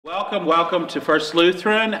Welcome, welcome to First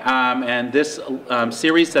Lutheran and this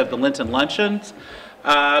series of the Lenten Luncheons.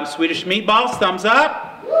 Swedish meatballs, thumbs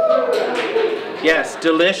up. Yes,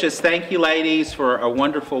 delicious. Thank you, ladies, for a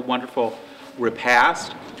wonderful, wonderful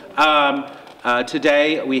repast.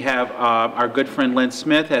 Today we have our good friend Lynn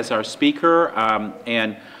Smith as our speaker,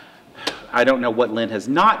 and I don't know what Lynn has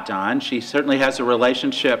not done. She certainly has a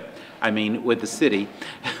relationship, with the city,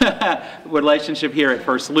 relationship here at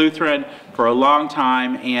First Lutheran for a long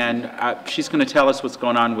time, and she's going to tell us what's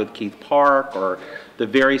going on with Keith Park or the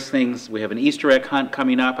various things. We have an Easter egg hunt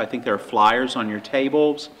coming up. I think there are flyers on your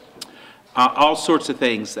tables, all sorts of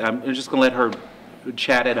things. I'm just going to let her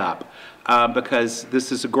chat it up because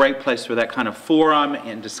this is a great place for that kind of forum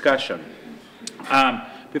and discussion.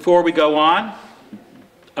 Before we go on,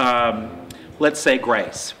 let's say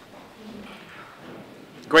grace.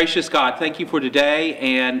 Gracious God, thank you for today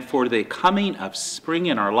and for the coming of spring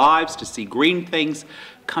in our lives, to see green things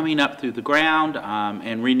coming up through the ground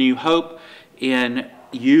and renew hope in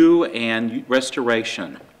you and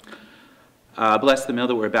restoration. Bless the meal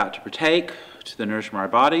that we're about to partake, to the nourishment of our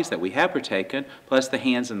bodies that we have partaken. Bless the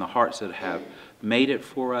hands and the hearts that have made it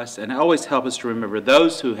for us. And always help us to remember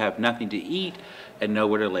those who have nothing to eat and know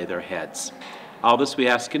where to lay their heads. All this we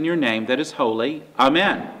ask in your name that is holy.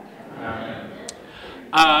 Amen. Amen.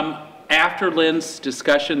 After Lynn's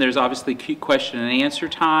discussion, there's obviously question and answer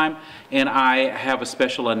time, and I have a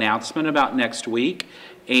special announcement about next week.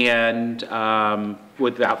 And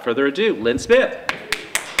without further ado, Lynn Smith.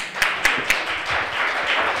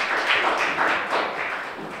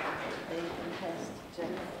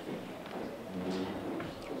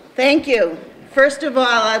 Thank you. First of all,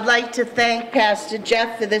 I'd like to thank Pastor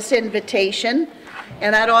Jeff for this invitation.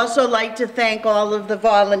 And I'd also like to thank all of the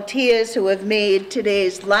volunteers who have made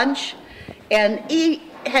today's lunch and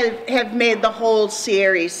have made the whole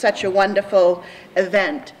series such a wonderful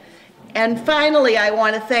event. And finally, I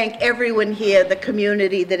want to thank everyone here, the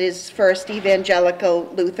community that is First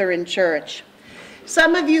Evangelical Lutheran Church.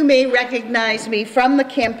 Some of you may recognize me from the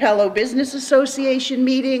Campello Business Association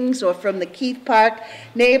meetings, or from the Keith Park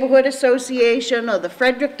Neighborhood Association, or the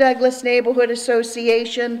Frederick Douglass Neighborhood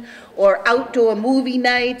Association, or outdoor movie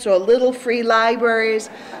nights, or little free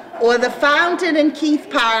libraries, or the fountain in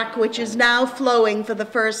Keith Park, which is now flowing for the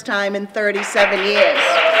first time in 37 years.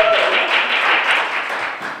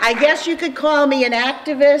 I guess you could call me an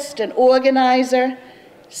activist, an organizer.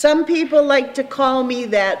 Some people like to call me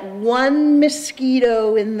that one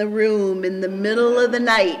mosquito in the room in the middle of the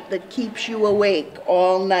night that keeps you awake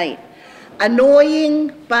all night.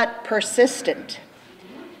 Annoying, but persistent.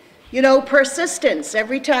 You know, persistence,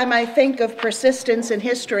 every time I think of persistence in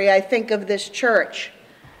history, I think of this church.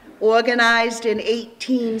 Organized in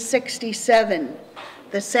 1867,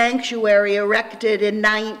 the sanctuary erected in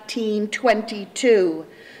 1922,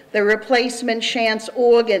 the replacement chance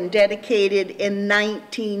organ dedicated in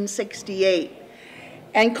 1968.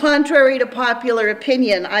 And contrary to popular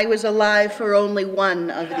opinion, I was alive for only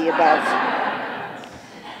one of the above.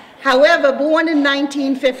 However, born in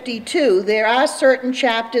 1952, there are certain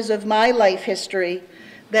chapters of my life history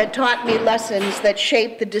that taught me lessons that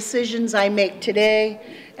shape the decisions I make today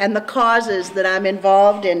and the causes that I'm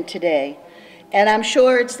involved in today. And I'm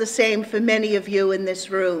sure it's the same for many of you in this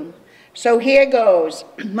room. So here goes,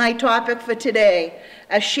 my topic for today,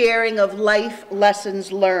 a sharing of life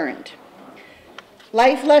lessons learned.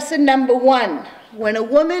 Life lesson number 1, when a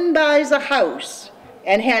woman buys a house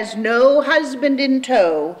and has no husband in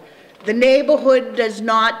tow, the neighborhood does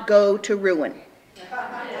not go to ruin.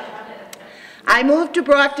 I moved to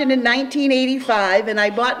Brockton in 1985, and I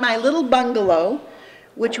bought my little bungalow,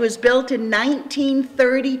 which was built in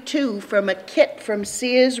 1932 from a kit from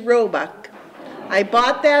Sears Roebuck. I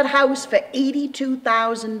bought that house for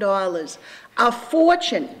 $82,000, a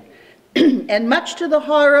fortune, and much to the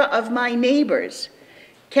horror of my neighbors.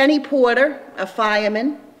 Kenny Porter, a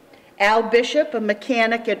fireman, Al Bishop, a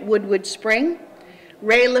mechanic at Woodward Spring,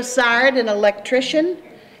 Ray Lassard, an electrician,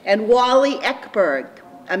 and Wally Eckberg,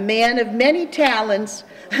 a man of many talents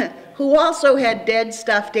who also had dead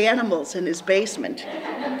stuffed animals in his basement.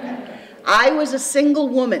 I was a single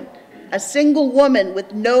woman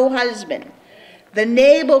with no husband. The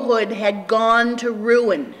neighborhood had gone to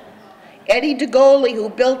ruin. Eddie DeGoli, who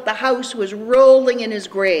built the house, was rolling in his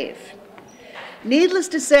grave. Needless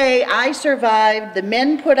to say, I survived, the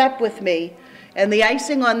men put up with me, and the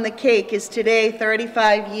icing on the cake is today,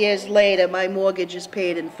 35 years later, my mortgage is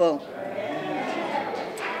paid in full.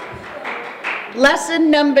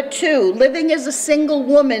 Lesson number 2, living as a single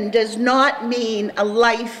woman does not mean a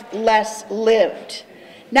life less lived.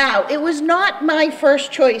 Now, it was not my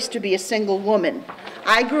first choice to be a single woman.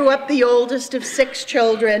 I grew up the oldest of 6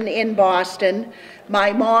 children in Boston.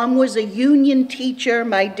 My mom was a union teacher,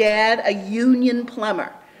 my dad a union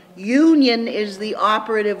plumber. Union is the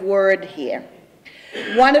operative word here.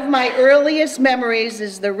 One of my earliest memories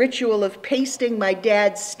is the ritual of pasting my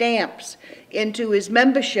dad's stamps into his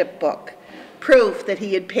membership book, proof that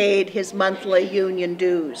he had paid his monthly union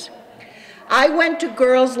dues. I went to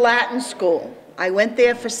girls' Latin school. I went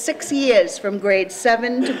there for 6 years, from grade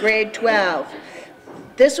 7 to grade 12.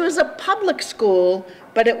 This was a public school,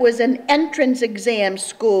 but it was an entrance exam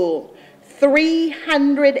school.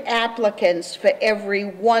 300 applicants for every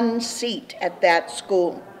 1 seat at that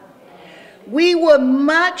school. We were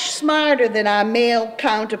much smarter than our male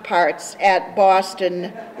counterparts at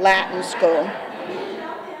Boston Latin School,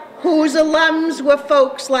 whose alums were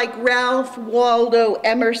folks like Ralph Waldo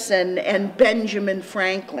Emerson and Benjamin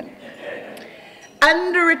Franklin.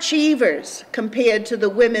 Underachievers compared to the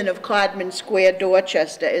women of Codman Square,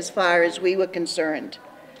 Dorchester, as far as we were concerned.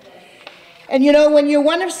 And you know, when you're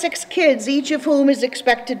one of 6 kids, each of whom is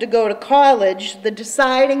expected to go to college, the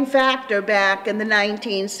deciding factor back in the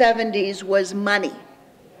 1970s was money.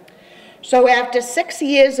 So after 6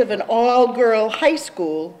 years of an all-girl high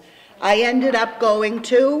school, I ended up going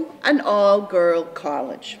to an all-girl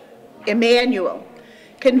college, Emmanuel,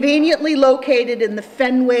 conveniently located in the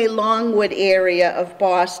Fenway-Longwood area of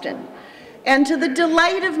Boston. And to the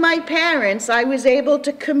delight of my parents, I was able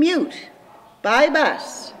to commute by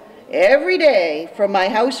bus every day from my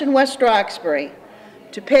house in West Roxbury.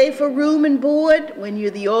 To pay for room and board when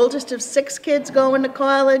you're the oldest of 6 kids going to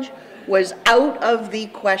college was out of the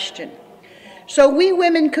question. So we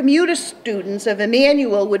women commuter students of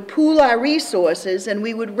Emmanuel would pool our resources, and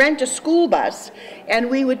we would rent a school bus, and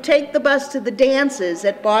we would take the bus to the dances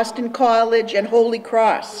at Boston College and Holy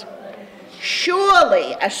Cross.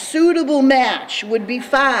 Surely a suitable match would be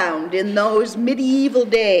found in those medieval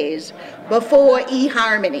days before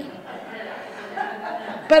eHarmony.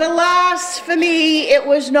 But alas, for me, it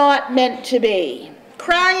was not meant to be.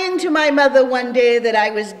 Crying to my mother one day that I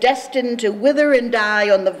was destined to wither and die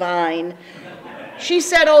on the vine, she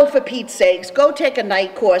said, "Oh, for Pete's sakes, go take a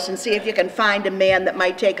night course and see if you can find a man that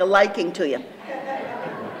might take a liking to you."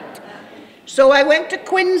 So I went to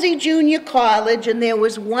Quincy Junior College, and there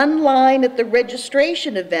was one line at the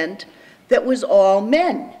registration event that was all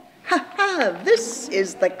men. Ha ha, this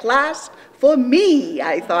is the class for me,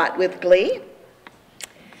 I thought with glee.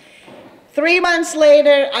 3 months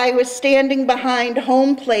later, I was standing behind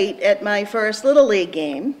home plate at my first Little League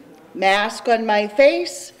game, mask on my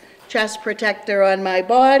face, chest protector on my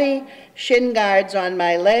body, shin guards on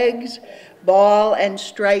my legs, ball and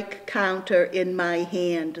strike counter in my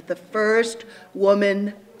hand, the first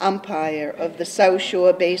woman umpire of the South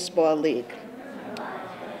Shore Baseball League.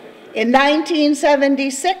 In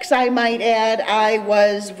 1976, I might add, I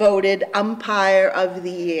was voted Umpire of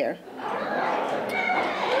the Year.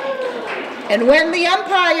 And when the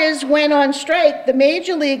umpires went on strike, the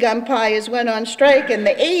Major League umpires went on strike in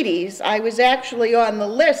the 80s, I was actually on the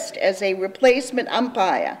list as a replacement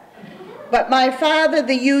umpire. But my father,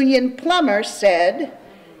 the union plumber, said,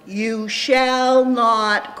 "You shall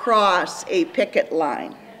not cross a picket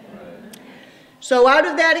line." So out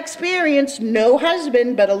of that experience, no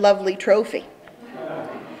husband, but a lovely trophy.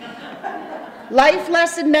 Life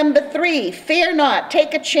lesson number 3, fear not,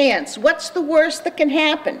 take a chance. What's the worst that can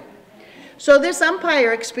happen? So this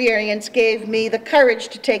umpire experience gave me the courage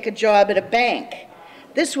to take a job at a bank.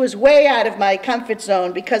 This was way out of my comfort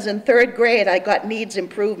zone because in 3rd grade I got needs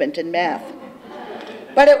improvement in math.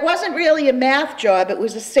 But it wasn't really a math job, it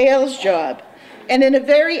was a sales job. And in a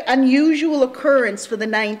very unusual occurrence for the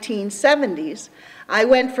 1970s, I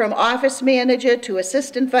went from office manager to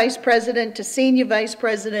assistant vice president to senior vice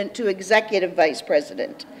president to executive vice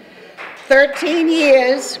president. 13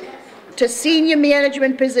 years to senior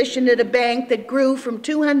management position at a bank that grew from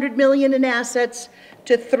 $200 million in assets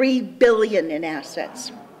to $3 billion in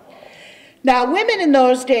assets. Now, women in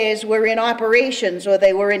those days were in operations or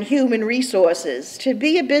they were in human resources. To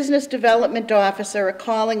be a business development officer, a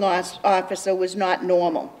calling officer, was not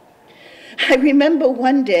normal. I remember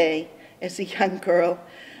one day, as a young girl,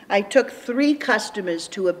 I took 3 customers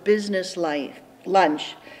to a business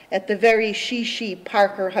lunch at the very she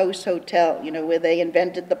Parker House Hotel, you know, where they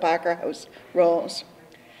invented the Parker House rolls.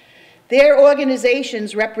 Their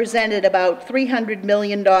organizations represented about $300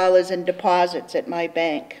 million in deposits at my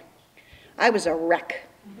bank. I was a wreck.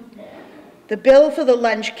 The bill for the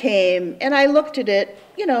lunch came, and I looked at it,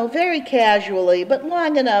 you know, very casually, but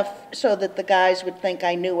long enough so that the guys would think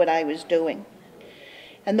I knew what I was doing.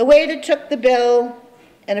 And the waiter took the bill,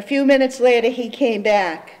 and a few minutes later he came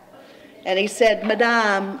back. And he said,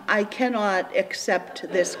 "Madame, I cannot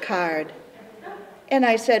accept this card." And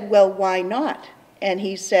I said, "Well, why not?" And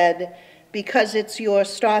he said, "Because it's your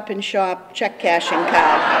Stop and Shop check cashing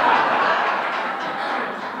card."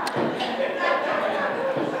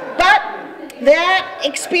 But that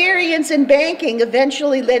experience in banking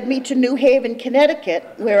eventually led me to New Haven, Connecticut,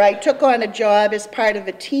 where I took on a job as part of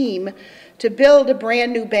a team to build a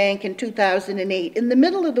brand new bank in 2008. In the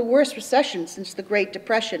middle of the worst recession since the Great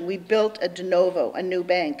Depression, we built a de novo, a new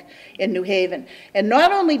bank in New Haven. And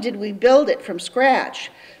not only did we build it from scratch,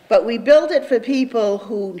 but we built it for people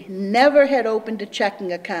who never had opened a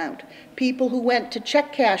checking account, people who went to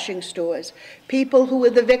check cashing stores, people who were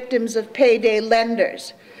the victims of payday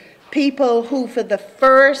lenders, people who for the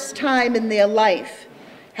first time in their life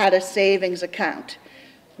had a savings account.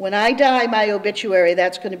 When I die, my obituary,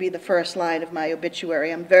 that's going to be the first line of my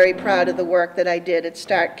obituary. I'm very proud of the work that I did at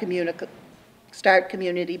Start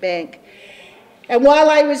Community Bank. And while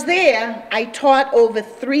I was there, I taught over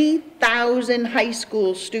 3,000 high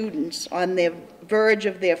school students on the verge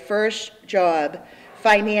of their first job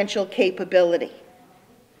financial capability.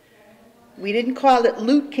 We didn't call it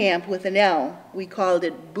Loot Camp with an L. We called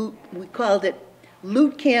it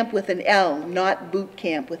Loot Camp with an L, not Boot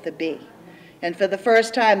Camp with a B. And for the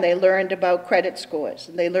first time, they learned about credit scores,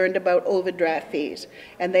 and they learned about overdraft fees,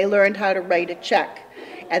 and they learned how to write a check.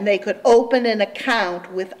 And they could open an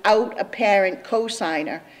account without a parent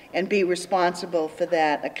cosigner and be responsible for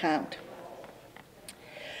that account.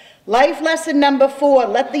 Life lesson number 4,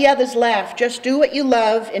 let the others laugh. Just do what you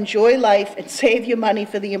love, enjoy life, and save your money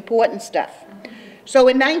for the important stuff. So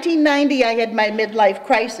in 1990, I had my midlife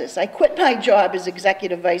crisis. I quit my job as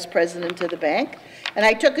executive vice president of the bank, and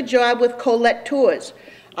I took a job with Colette Tours.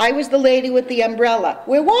 I was the lady with the umbrella.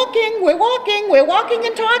 We're walking, we're walking, we're walking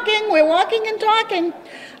and talking, we're walking and talking.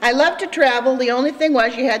 I love to travel. The only thing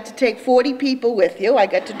was you had to take 40 people with you. I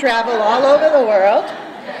got to travel all over the world.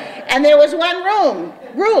 And there was one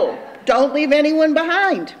rule, don't leave anyone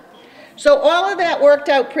behind. So all of that worked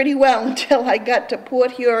out pretty well until I got to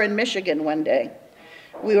Port Huron, Michigan one day.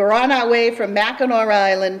 We were on our way from Mackinac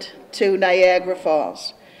Island to Niagara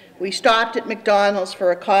Falls. We stopped at McDonald's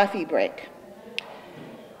for a coffee break.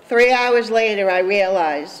 3 hours later, I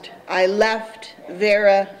realized I left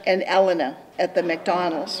Vera and Eleanor at the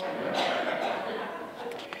McDonald's.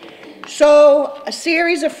 So a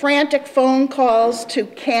series of frantic phone calls to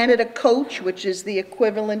Canada Coach, which is the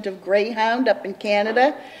equivalent of Greyhound up in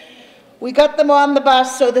Canada. We got them on the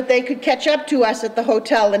bus so that they could catch up to us at the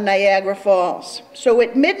hotel in Niagara Falls. So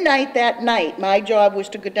at midnight that night, my job was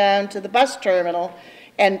to go down to the bus terminal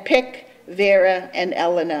and pick Vera and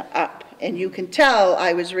Eleanor up. And you can tell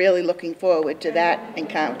I was really looking forward to that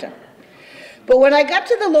encounter. But when I got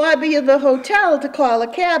to the lobby of the hotel to call a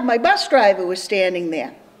cab, my bus driver was standing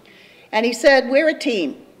there. And he said, "We're a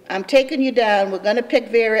team. I'm taking you down. We're going to pick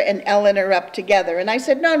Vera and Eleanor up together." And I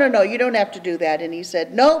said, no, you don't have to do that. And he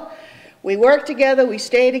said, "No, we work together, we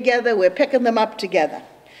stay together, we're picking them up together."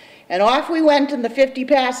 And off we went in the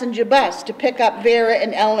 50-passenger bus to pick up Vera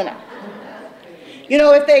and Eleanor. You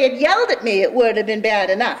know, if they had yelled at me, it would have been bad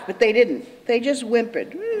enough, but they didn't. They just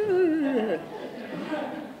whimpered.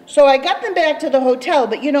 So I got them back to the hotel,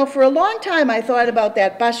 but you know, for a long time I thought about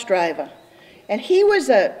that bus driver. And he was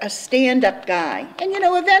a stand-up guy. And you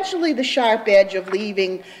know, eventually the sharp edge of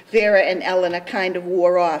leaving Vera and Eleanor kind of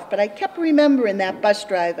wore off. But I kept remembering that bus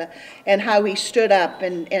driver and how he stood up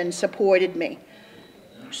and supported me.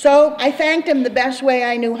 So I thanked him the best way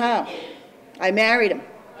I knew how. I married him.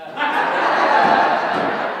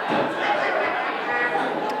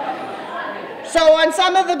 So on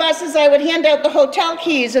some of the buses, I would hand out the hotel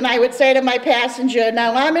keys and I would say to my passenger,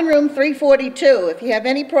 "Now I'm in room 342. If you have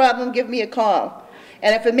any problem, give me a call.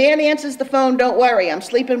 And if a man answers the phone, don't worry, I'm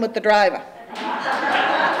sleeping with the driver."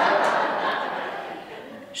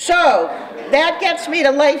 So that gets me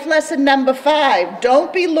to life lesson number 5.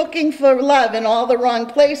 Don't be looking for love in all the wrong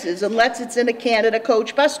places unless it's in a Canada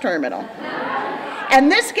Coach bus terminal. And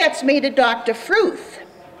this gets me to Dr. Fruth.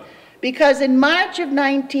 Because in March of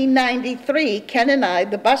 1993, Ken and I,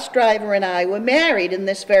 the bus driver and I, were married in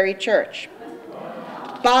this very church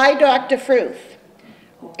by Dr. Fruth.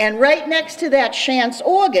 And right next to that Chance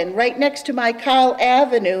organ, right next to my Carl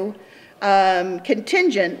Avenue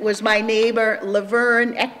contingent, was my neighbor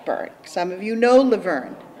Laverne Eckberg. Some of you know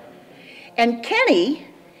Laverne. And Kenny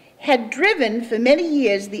had driven for many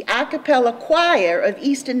years the a cappella choir of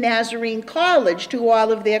Eastern Nazarene College to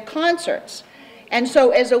all of their concerts. And so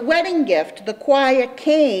as a wedding gift, the choir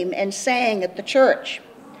came and sang at the church.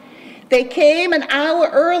 They came an hour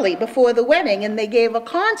early before the wedding and they gave a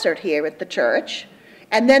concert here at the church.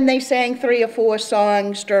 And then they sang 3 or 4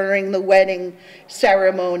 songs during the wedding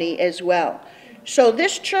ceremony as well. So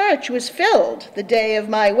this church was filled the day of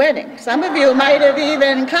my wedding. Some of you might have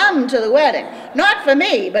even come to the wedding. Not for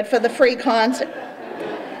me, but for the free concert.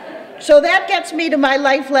 So that gets me to my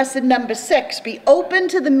life lesson number 6. Be open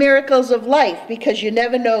to the miracles of life, because you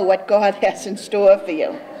never know what God has in store for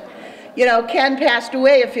you. You know, Ken passed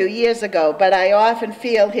away a few years ago, but I often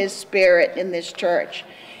feel his spirit in this church.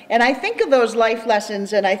 And I think of those life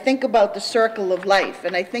lessons, and I think about the circle of life,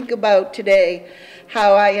 and I think about today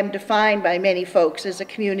how I am defined by many folks as a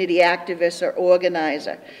community activist or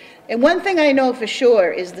organizer. And one thing I know for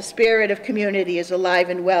sure is the spirit of community is alive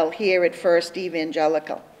and well here at First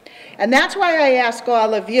Evangelical. And that's why I ask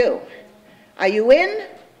all of you, are you in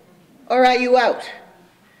or are you out?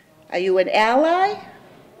 Are you an ally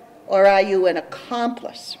or are you an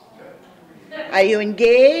accomplice? Are you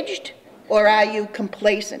engaged or are you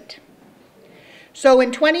complacent? So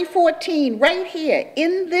in 2014, right here,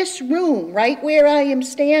 in this room, right where I am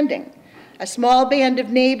standing, a small band of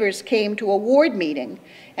neighbors came to a ward meeting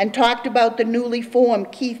and talked about the newly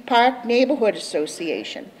formed Keith Park Neighborhood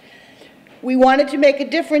Association. We wanted to make a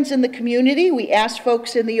difference in the community. We asked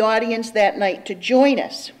folks in the audience that night to join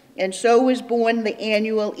us. And so was born the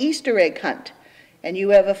annual Easter egg hunt. And you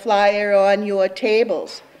have a flyer on your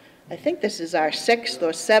tables. I think this is our 6th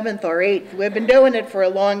or 7th or 8th. We've been doing it for a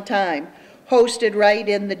long time. Hosted right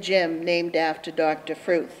in the gym, named after Dr.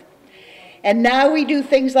 Fruth. And now we do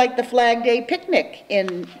things like the Flag Day picnic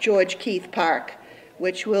in George Keith Park,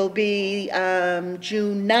 which will be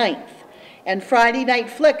June 9th. And Friday Night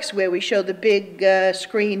Flicks, where we show the big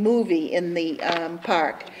screen movie in the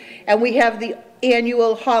park. And we have the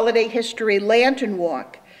annual Holiday History Lantern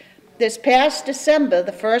Walk. This past December,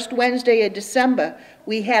 the first Wednesday of December,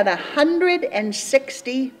 we had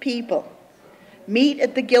 160 people meet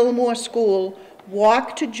at the Gilmore School,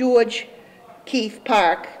 walk to George Keith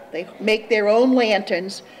Park. They make their own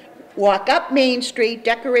lanterns, walk up Main Street,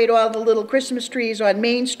 decorate all the little Christmas trees on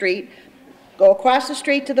Main Street, go across the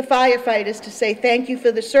street to the firefighters to say thank you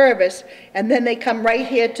for the service, and then they come right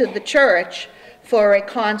here to the church for a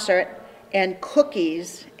concert and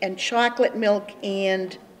cookies and chocolate milk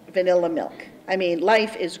and vanilla milk. I mean,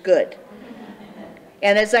 life is good.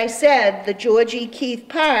 And as I said, the George E. Keith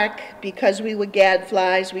Park, because we were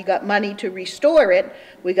gadflies, we got money to restore it,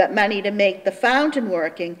 we got money to make the fountain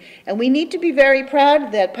working, and we need to be very proud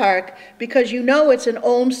of that park because you know it's an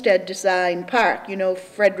Olmsted design park. You know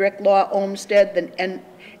Frederick Law Olmsted, the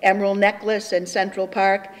Emerald Necklace and Central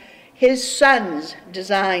Park. His sons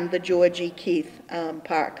designed the George E. Keith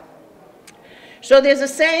Park. So there's a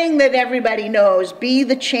saying that everybody knows, be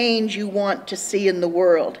the change you want to see in the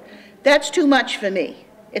world. That's too much for me.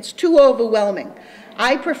 It's too overwhelming.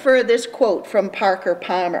 I prefer this quote from Parker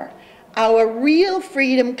Palmer. Our real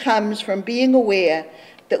freedom comes from being aware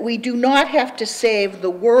that we do not have to save the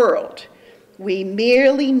world. We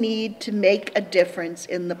merely need to make a difference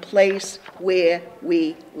in the place where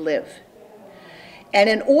we live. And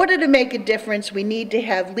in order to make a difference, we need to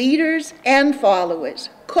have leaders and followers,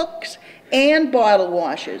 cooks and bottle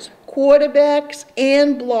washers, quarterbacks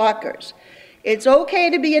and blockers. It's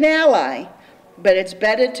okay to be an ally, but it's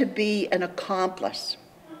better to be an accomplice.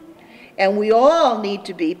 And we all need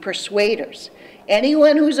to be persuaders.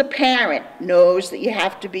 Anyone who's a parent knows that you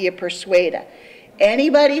have to be a persuader.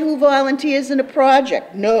 Anybody who volunteers in a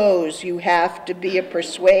project knows you have to be a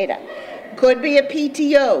persuader. Could be a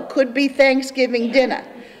PTO, could be Thanksgiving dinner.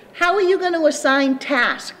 How are you going to assign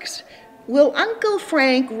tasks? Will Uncle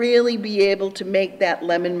Frank really be able to make that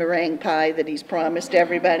lemon meringue pie that he's promised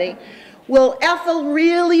everybody? Will Ethel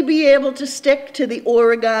really be able to stick to the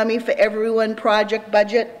Origami for Everyone project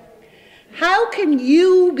budget? How can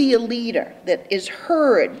you be a leader that is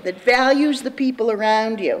heard, that values the people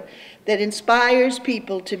around you, that inspires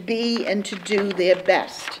people to be and to do their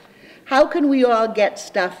best? How can we all get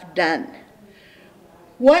stuff done?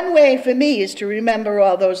 One way for me is to remember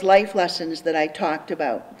all those life lessons that I talked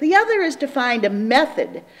about. The other is to find a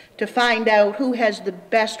method to find out who has the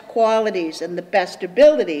best qualities and the best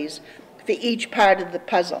abilities for each part of the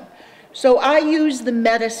puzzle. So I use the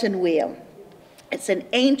medicine wheel. It's an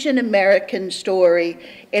ancient American story.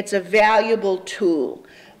 It's a valuable tool.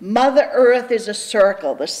 Mother Earth is a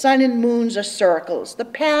circle. The sun and moons are circles. The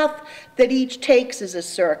path that each takes is a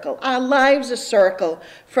circle. Our lives are a circle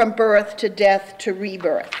from birth to death to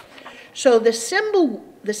rebirth. So the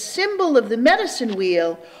symbol of the medicine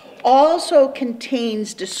wheel also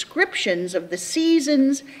contains descriptions of the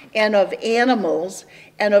seasons and of animals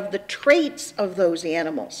and of the traits of those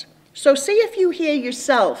animals. So see if you hear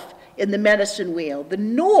yourself in the medicine wheel. The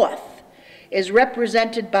north is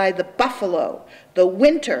represented by the buffalo, the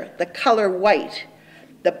winter, the color white.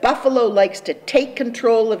 The buffalo likes to take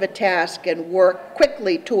control of a task and work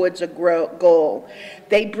quickly towards a goal.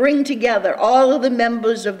 They bring together all of the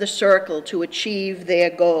members of the circle to achieve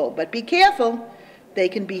their goal. But be careful, they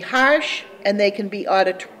can be harsh and they can be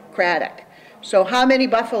autocratic. So how many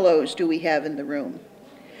buffaloes do we have in the room?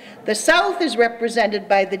 The south is represented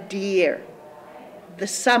by the deer, the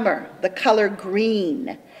summer, the color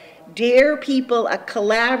green. Deer people are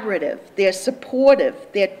collaborative, they're supportive,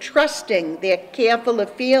 they're trusting, they're careful of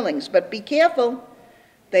feelings, but be careful,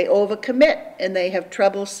 they overcommit and they have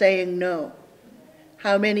trouble saying no.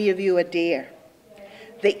 How many of you are deer?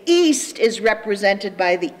 The east is represented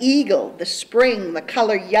by the eagle, the spring, the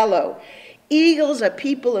color yellow. Eagles are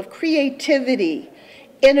people of creativity,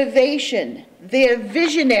 innovation, they're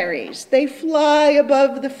visionaries, they fly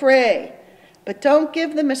above the fray, but don't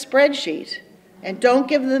give them a spreadsheet. And don't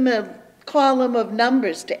give them a column of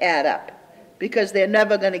numbers to add up, because they're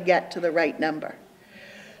never going to get to the right number.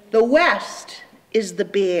 The west is the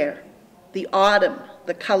bear, the autumn,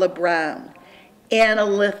 the color brown,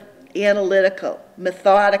 analytical,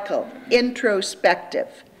 methodical,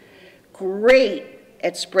 introspective, great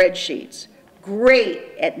at spreadsheets, great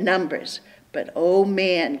at numbers, but oh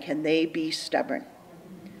man, can they be stubborn.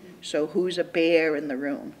 So who's a bear in the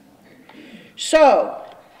room? So,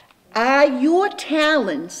 are your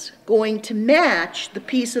talents going to match the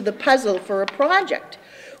piece of the puzzle for a project?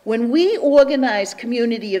 When we organize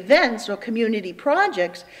community events or community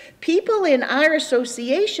projects, people in our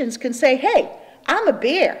associations can say, hey, I'm a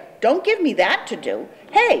bear, don't give me that to do.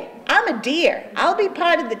 Hey, I'm a deer, I'll be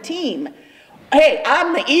part of the team. Hey,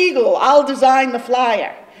 I'm the eagle, I'll design the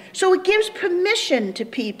flyer. So it gives permission to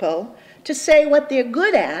people to say what they're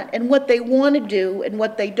good at and what they want to do and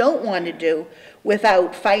what they don't want to do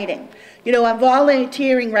without fighting. You know, I'm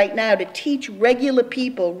volunteering right now to teach regular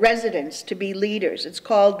people, residents, to be leaders. It's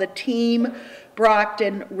called the Team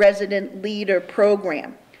Brockton Resident Leader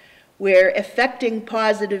Program. We're effecting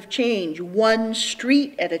positive change, one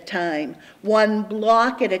street at a time, one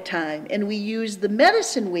block at a time, and we use the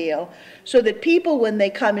medicine wheel so that people, when they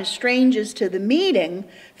come as strangers to the meeting,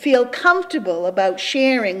 feel comfortable about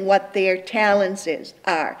sharing what their talents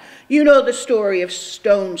are. You know the story of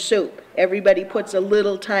stone soup. Everybody puts a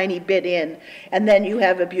little tiny bit in, and then you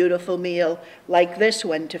have a beautiful meal like this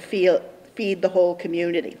one to feed the whole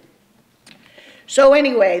community. So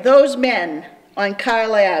anyway, those men on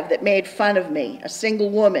Carl Ave that made fun of me, a single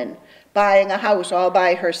woman buying a house all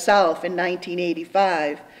by herself in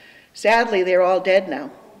 1985, sadly, they're all dead now.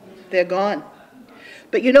 They're gone.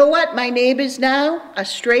 But you know what? My neighbors now are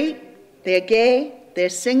straight, they're gay, they're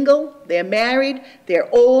single, they're married, they're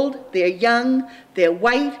old, they're young, they're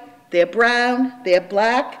white, they're brown, they're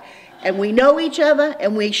black, and we know each other,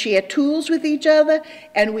 and we share tools with each other,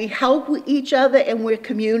 and we help each other, and we're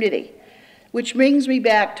community. Which brings me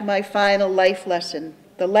back to my final life lesson.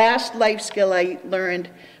 The last life skill I learned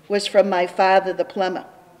was from my father, the plumber.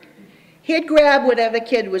 He'd grab whatever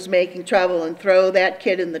kid was making trouble and throw that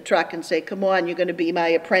kid in the truck and say, come on, you're going to be my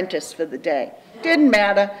apprentice for the day. Didn't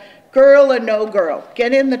matter, girl or no girl,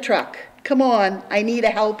 get in the truck. Come on, I need a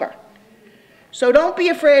helper. So don't be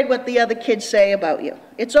afraid what the other kids say about you.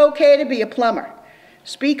 It's okay to be a plumber.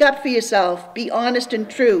 Speak up for yourself, be honest and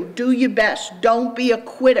true, do your best, don't be a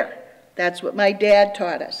quitter. That's what my dad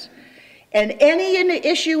taught us. And any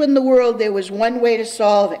issue in the world, there was one way to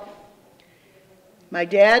solve it. My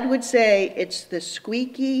dad would say, it's the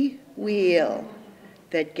squeaky wheel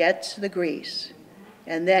that gets the grease.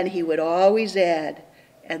 And then he would always add,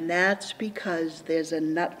 and that's because there's a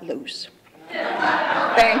nut loose.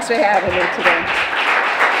 Thanks for having me today.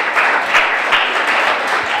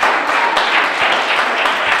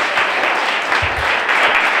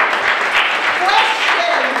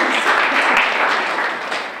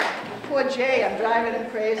 Jay, I'm driving him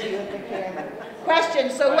crazy with the camera. Question,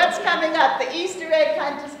 so what's coming up? The Easter egg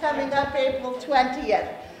hunt is coming up April 20th.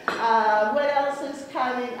 What else is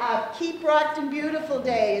coming up? Keep Brockton Beautiful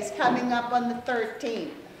Day is coming up on the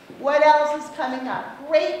 13th. What else is coming up?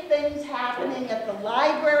 Great things happening at the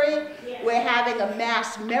library. Yes. We're having a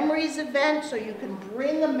mass memories event, so you can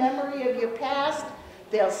bring a memory of your past.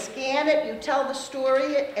 They'll scan it, you tell the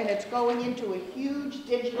story, and it's going into a huge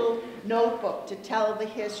digital notebook to tell the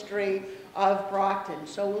history of Brockton.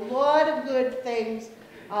 So a lot of good things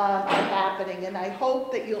are happening, and I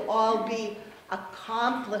hope that you'll all be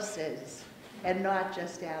accomplices and not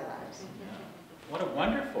just allies. What a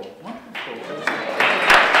wonderful, wonderful.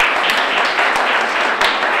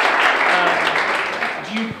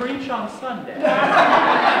 Do you preach on Sunday?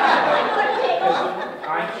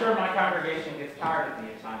 I sure my congregation gets tired of me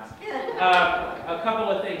at times. A couple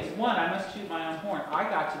of things. One, I must toot my own horn. I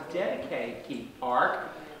got to dedicate Keith Park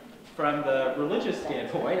from the religious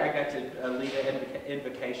standpoint. I got to lead an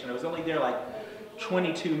invocation. I was only there like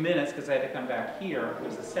 22 minutes because I had to come back here. It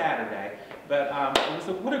was a Saturday. But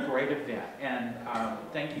what a great event. And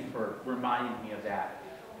thank you for reminding me of that.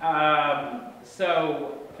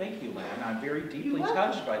 So thank you, Lynn. I'm very deeply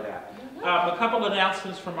touched by that. A couple of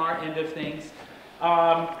announcements from our end of things.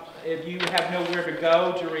 If you have nowhere to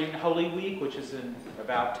go during Holy Week, which is in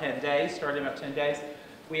about 10 days, starting about 10 days,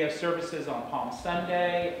 we have services on Palm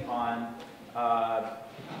Sunday, on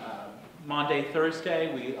Maundy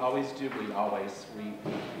Thursday. We are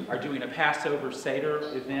doing a Passover Seder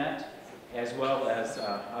event, as well as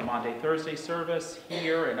a Maundy Thursday service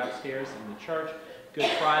here and upstairs in the church.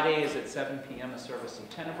 Good Friday is at 7 p.m., a service of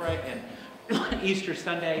Tenebrae, and Easter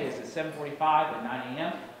Sunday is at 7:45 and 9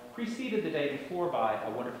 a.m., preceded the day before by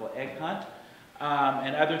a wonderful egg hunt,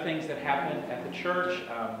 and other things that happen at the church.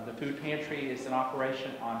 The food pantry is in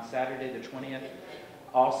operation on Saturday the 20th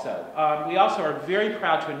also. We also are very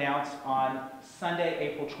proud to announce on Sunday,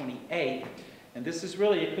 April 28th, and this is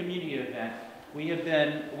really a community event, we have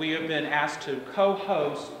been asked to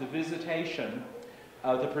co-host the visitation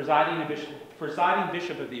of the presiding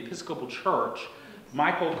bishop of the Episcopal Church,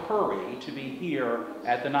 Michael Curry, to be here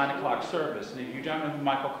at the 9 o'clock service. And if you don't know who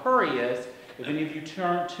Michael Curry is, if any of you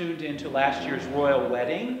tuned into last year's royal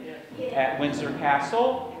wedding at Windsor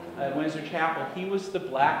Castle, Windsor Chapel, he was the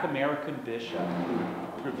Black American bishop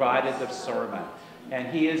who provided the sermon. And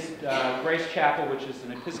he is Grace Chapel, which is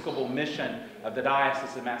an Episcopal mission of the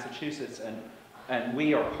Diocese of Massachusetts, and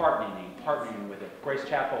we are partnering with it. Grace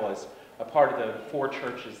Chapel is a part of the 4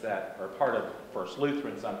 churches that are part of First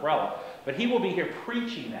Lutheran's umbrella. But he will be here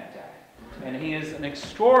preaching that day. And he is an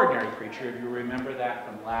extraordinary preacher, if you remember that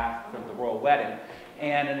from the royal wedding,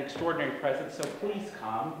 and an extraordinary presence. So please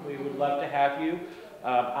come. We would love to have you.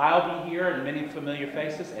 I'll be here, and many familiar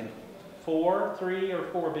faces, and 3 or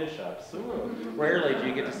 4 bishops. Ooh, rarely do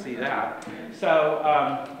you get to see that. So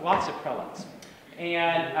lots of prelates.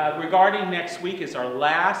 And regarding next week is our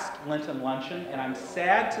last Lenten Luncheon, and I'm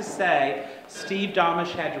sad to say Steve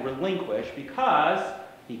Domish had to relinquish because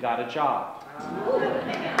he got a job.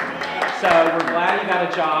 So we're glad he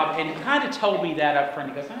got a job, and he kind of told me that up front.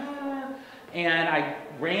 He goes, and I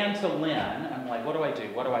ran to Lynn. I'm like, what do I do?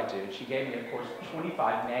 What do I do? And she gave me, of course,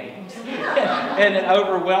 25 names, and it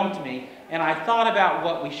overwhelmed me. And I thought about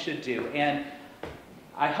what we should do, and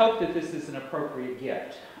I hope that this is an appropriate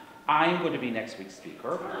gift. I'm going to be next week's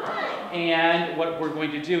speaker, and what we're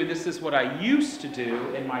going to do, and this is what I used to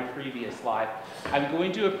do in my previous life, I'm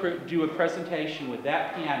going to do a presentation with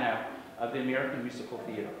that piano of the American Musical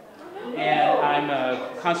Theater. And I'm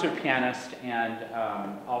a concert pianist, and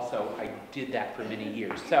also I did that for many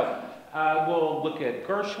years. So we'll look at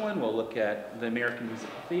Gershwin, we'll look at the American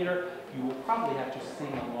Musical Theater. You will probably have to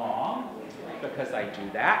sing along, because I do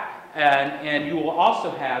that. And you will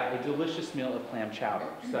also have a delicious meal of clam chowder.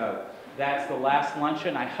 So that's the last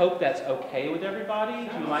luncheon. I hope that's okay with everybody.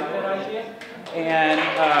 Do you like that idea? And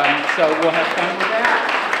so we'll have fun with that.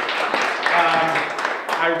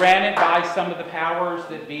 I ran it by some of the powers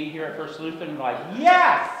that be here at First Lutheran, like,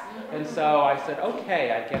 yes! And so I said,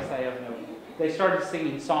 okay, I guess I have no... They started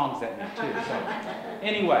singing songs at me, too. So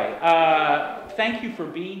anyway, thank you for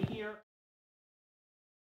being here.